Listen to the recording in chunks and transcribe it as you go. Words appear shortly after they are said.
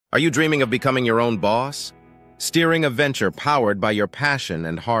Are you dreaming of becoming your own boss? Steering a venture powered by your passion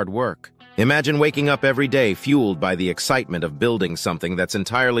and hard work? Imagine waking up every day fueled by the excitement of building something that's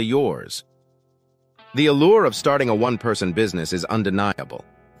entirely yours. The allure of starting a one-person business is undeniable.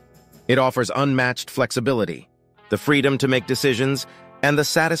 It offers unmatched flexibility, the freedom to make decisions, and the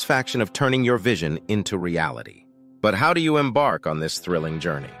satisfaction of turning your vision into reality. But how do you embark on this thrilling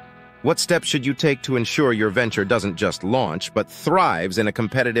journey? What steps should you take to ensure your venture doesn't just launch, but thrives in a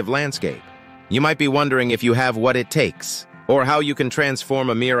competitive landscape? You might be wondering if you have what it takes, or how you can transform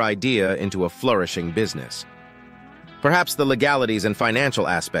a mere idea into a flourishing business. Perhaps the legalities and financial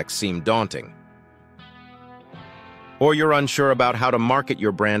aspects seem daunting. Or you're unsure about how to market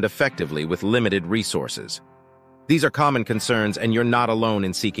your brand effectively with limited resources. These are common concerns, and you're not alone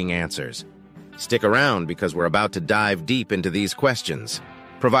in seeking answers. Stick around because we're about to dive deep into these questions,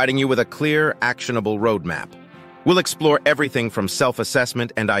 providing you with a clear, actionable roadmap. We'll explore everything from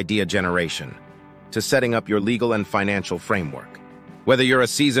self-assessment and idea generation to setting up your legal and financial framework. Whether you're a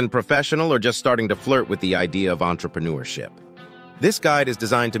seasoned professional or just starting to flirt with the idea of entrepreneurship, this guide is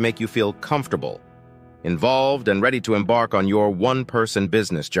designed to make you feel comfortable, involved, and ready to embark on your one-person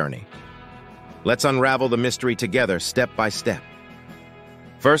business journey. Let's unravel the mystery together, step by step.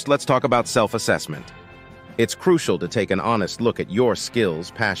 First, let's talk about self-assessment. It's crucial to take an honest look at your skills,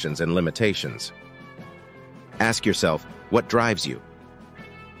 passions, and limitations. Ask yourself, what drives you?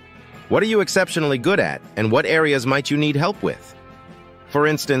 What are you exceptionally good at, and what areas might you need help with? For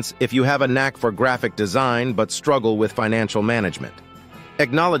instance, if you have a knack for graphic design but struggle with financial management,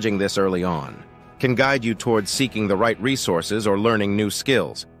 acknowledging this early on can guide you towards seeking the right resources or learning new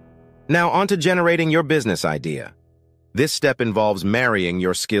skills. Now, on to generating your business idea. This step involves marrying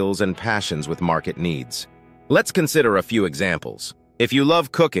your skills and passions with market needs. Let's consider a few examples. If you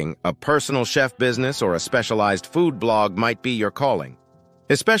love cooking, a personal chef business or a specialized food blog might be your calling,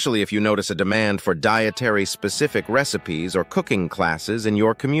 especially if you notice a demand for dietary-specific recipes or cooking classes in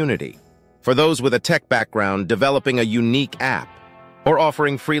your community. For those with a tech background, developing a unique app or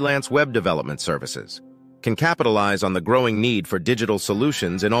offering freelance web development services can capitalize on the growing need for digital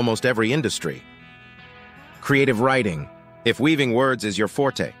solutions in almost every industry. Creative writing. If weaving words is your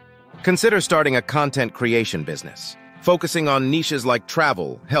forte, consider starting a content creation business, focusing on niches like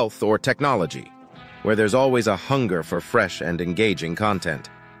travel, health, or technology, where there's always a hunger for fresh and engaging content.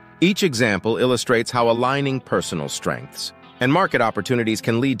 Each example illustrates how aligning personal strengths and market opportunities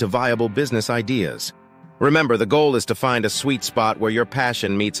can lead to viable business ideas. Remember, the goal is to find a sweet spot where your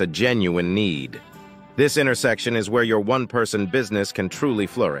passion meets a genuine need. This intersection is where your one-person business can truly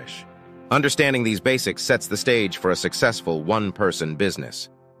flourish. Understanding these basics sets the stage for a successful one-person business.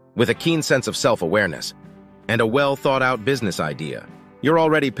 With a keen sense of self-awareness and a well-thought-out business idea, you're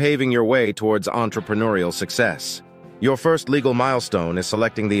already paving your way towards entrepreneurial success. Your first legal milestone is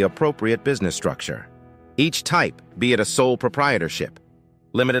selecting the appropriate business structure. Each type, be it a sole proprietorship,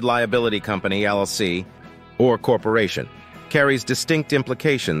 limited liability company, LLC, or corporation, carries distinct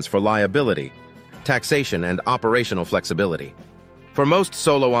implications for liability, taxation, and operational flexibility. For most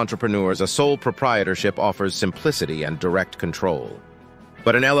solo entrepreneurs, a sole proprietorship offers simplicity and direct control.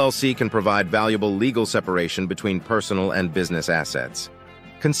 But an LLC can provide valuable legal separation between personal and business assets.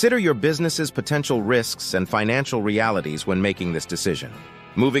 Consider your business's potential risks and financial realities when making this decision.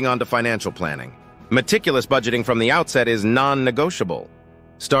 Moving on to financial planning. Meticulous budgeting from the outset is non-negotiable.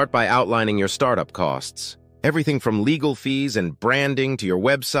 Start by outlining your startup costs, everything from legal fees and branding to your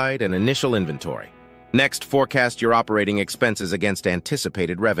website and initial inventory. Next, forecast your operating expenses against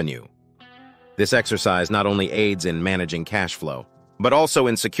anticipated revenue. This exercise not only aids in managing cash flow, but also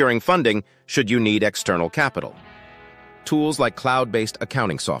in securing funding should you need external capital. Tools like cloud-based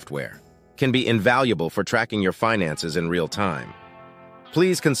accounting software can be invaluable for tracking your finances in real time.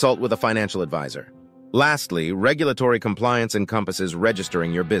 Please consult with a financial advisor. Lastly, regulatory compliance encompasses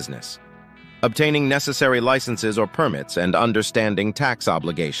registering your business, obtaining necessary licenses or permits, and understanding tax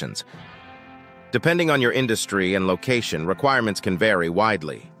obligations. Depending on your industry and location, requirements can vary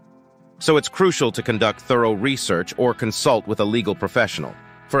widely. So it's crucial to conduct thorough research or consult with a legal professional.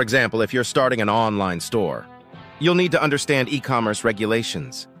 For example, if you're starting an online store, you'll need to understand e-commerce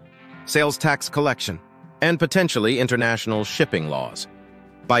regulations, sales tax collection, and potentially international shipping laws.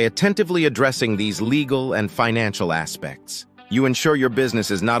 By attentively addressing these legal and financial aspects, you ensure your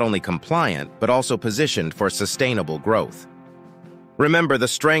business is not only compliant, but also positioned for sustainable growth. Remember, the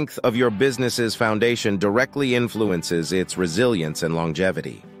strength of your business's foundation directly influences its resilience and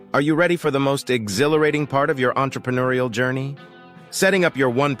longevity. Are you ready for the most exhilarating part of your entrepreneurial journey? Setting up your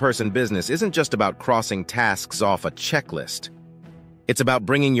one-person business isn't just about crossing tasks off a checklist. It's about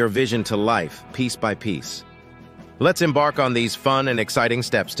bringing your vision to life, piece by piece. Let's embark on these fun and exciting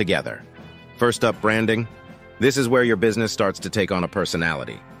steps together. First up, branding. This is where your business starts to take on a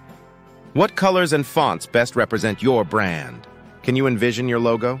personality. What colors and fonts best represent your brand? Can you envision your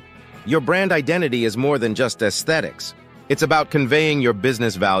logo? Your brand identity is more than just aesthetics. It's about conveying your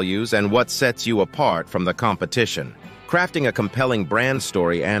business values and what sets you apart from the competition. Crafting a compelling brand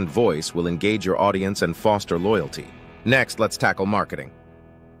story and voice will engage your audience and foster loyalty. Next, let's tackle marketing.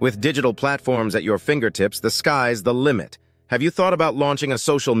 With digital platforms at your fingertips, the sky's the limit. Have you thought about launching a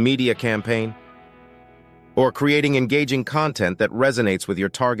social media campaign? Or creating engaging content that resonates with your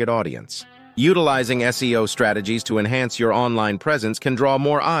target audience? Utilizing SEO strategies to enhance your online presence can draw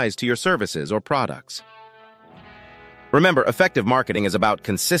more eyes to your services or products. Remember, effective marketing is about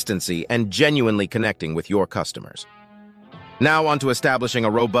consistency and genuinely connecting with your customers. Now on to establishing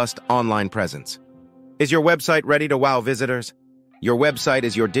a robust online presence. Is your website ready to wow visitors? Your website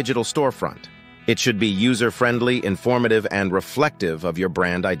is your digital storefront. It should be user-friendly, informative, and reflective of your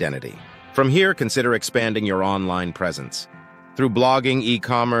brand identity. From here, consider expanding your online presence through blogging,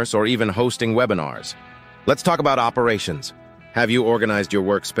 e-commerce, or even hosting webinars. Let's talk about operations. Have you organized your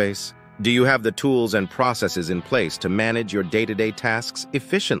workspace? Do you have the tools and processes in place to manage your day-to-day tasks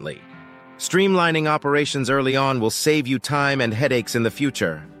efficiently? Streamlining operations early on will save you time and headaches in the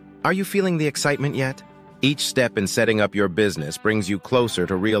future. Are you feeling the excitement yet? Each step in setting up your business brings you closer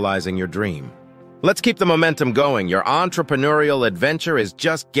to realizing your dream. Let's keep the momentum going. Your entrepreneurial adventure is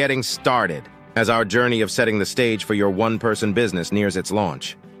just getting started as our journey of setting the stage for your one-person business nears its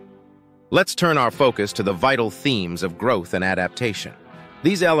launch. Let's turn our focus to the vital themes of growth and adaptation.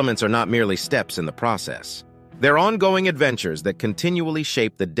 These elements are not merely steps in the process. They're ongoing adventures that continually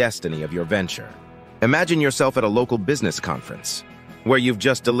shape the destiny of your venture. Imagine yourself at a local business conference, where you've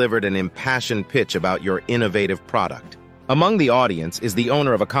just delivered an impassioned pitch about your innovative product. Among the audience is the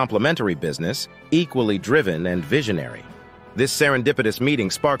owner of a complementary business, equally driven and visionary. This serendipitous meeting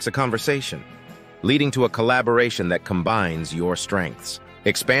sparks a conversation, leading to a collaboration that combines your strengths,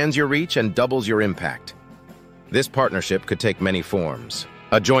 expands your reach, and doubles your impact. This partnership could take many forms: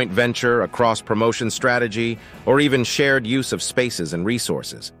 a joint venture, a cross-promotion strategy, or even shared use of spaces and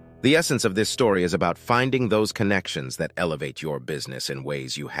resources. The essence of this story is about finding those connections that elevate your business in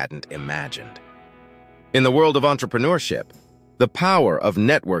ways you hadn't imagined. In the world of entrepreneurship, the power of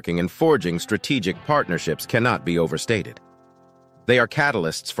networking and forging strategic partnerships cannot be overstated. They are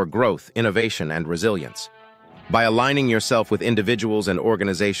catalysts for growth, innovation, and resilience. By aligning yourself with individuals and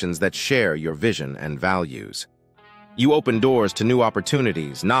organizations that share your vision and values, you open doors to new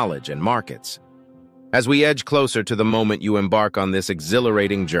opportunities, knowledge, and markets. As we edge closer to the moment you embark on this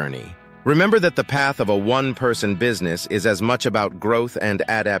exhilarating journey, remember that the path of a one-person business is as much about growth and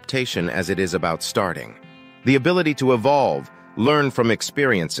adaptation as it is about starting. The ability to evolve, learn from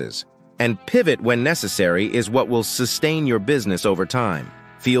experiences, and pivot when necessary is what will sustain your business over time.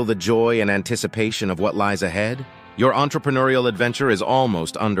 Feel the joy and anticipation of what lies ahead? Your entrepreneurial adventure is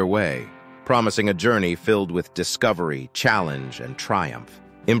almost underway, promising a journey filled with discovery, challenge, and triumph.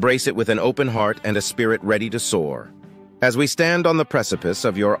 Embrace it with an open heart and a spirit ready to soar. As we stand on the precipice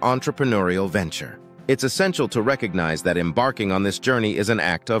of your entrepreneurial venture, it's essential to recognize that embarking on this journey is an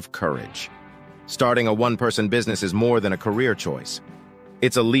act of courage. Starting a one-person business is more than a career choice.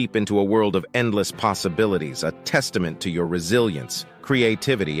 It's a leap into a world of endless possibilities, a testament to your resilience,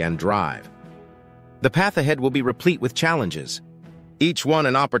 creativity, and drive. The path ahead will be replete with challenges, each one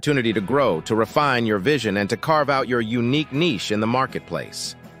an opportunity to grow, to refine your vision, and to carve out your unique niche in the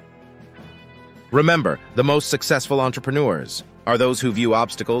marketplace. Remember, the most successful entrepreneurs are those who view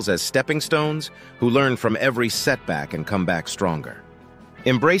obstacles as stepping stones, who learn from every setback and come back stronger.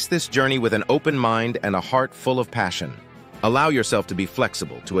 Embrace this journey with an open mind and a heart full of passion. Allow yourself to be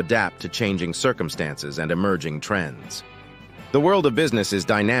flexible, to adapt to changing circumstances and emerging trends. The world of business is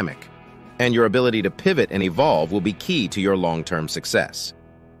dynamic, and your ability to pivot and evolve will be key to your long-term success.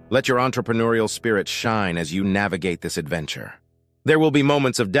 Let your entrepreneurial spirit shine as you navigate this adventure. There will be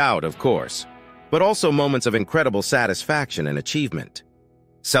moments of doubt, of course, but also moments of incredible satisfaction and achievement.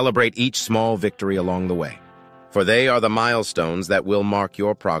 Celebrate each small victory along the way, for they are the milestones that will mark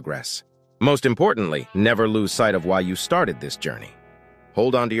your progress. Most importantly, never lose sight of why you started this journey.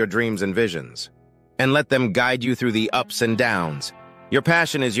 Hold on to your dreams and visions, and let them guide you through the ups and downs. Your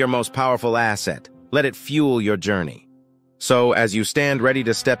passion is your most powerful asset. Let it fuel your journey. So, as you stand ready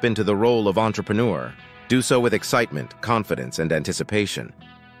to step into the role of entrepreneur, do so with excitement, confidence, and anticipation.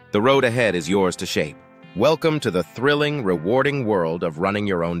 The road ahead is yours to shape. Welcome to the thrilling, rewarding world of running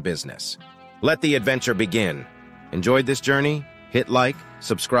your own business. Let the adventure begin. Enjoyed this journey? Hit like,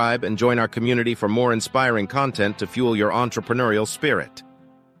 subscribe, and join our community for more inspiring content to fuel your entrepreneurial spirit.